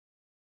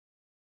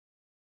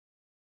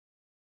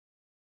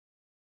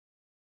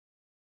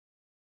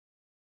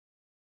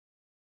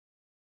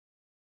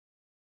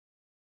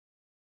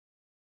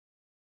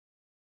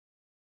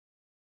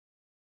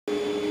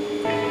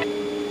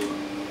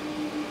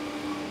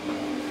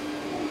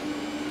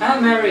Hi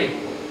Mary,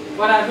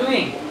 what are you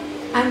doing?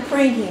 I'm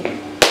printing.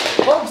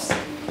 Oops!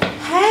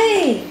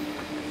 Hey!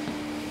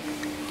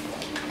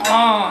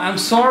 Oh, I'm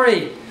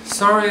sorry.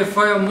 Sorry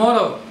for your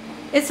model.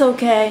 It's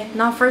okay,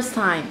 not first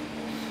time.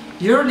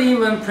 Usually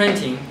when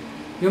printing,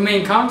 you may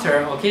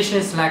encounter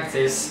occasions like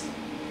this.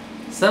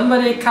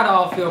 Somebody cut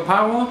off your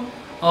power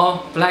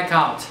or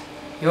blackout.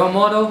 Your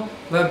model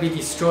will be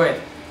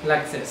destroyed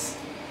like this.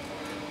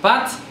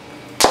 But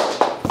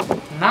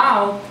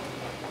now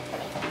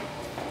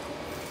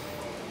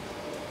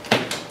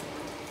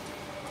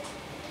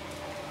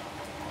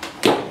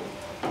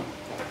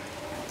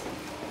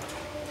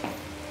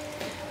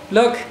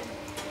look,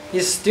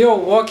 it's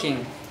still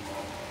working.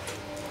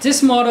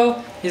 This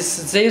model is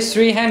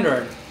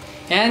Z300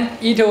 and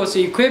it was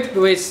equipped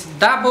with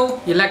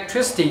double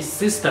electricity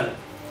system.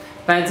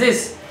 By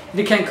this,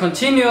 it can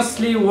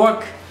continuously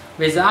work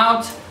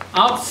without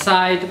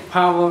outside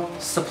power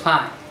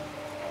supply.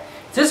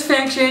 This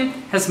function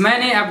has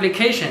many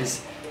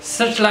applications,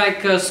 such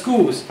like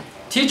schools.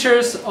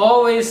 Teachers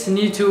always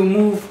need to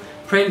move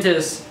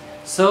printers,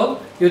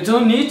 so you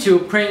don't need to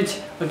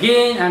print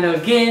again and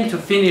again to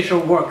finish your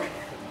work.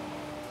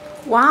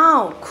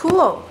 Wow,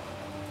 cool!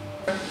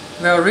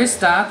 We'll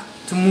restart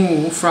to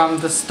move from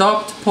the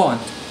stopped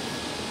point.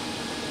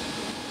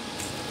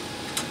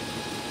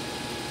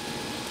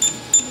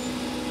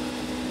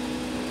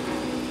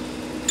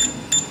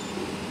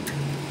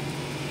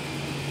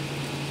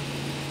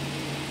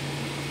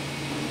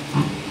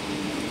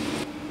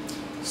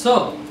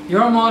 So,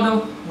 your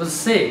model was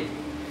saved.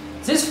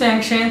 This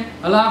function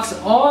allows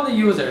all the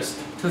users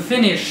to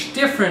finish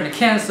different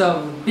kinds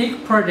of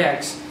big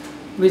projects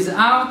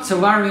without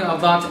worrying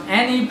about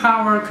any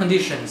power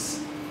conditions.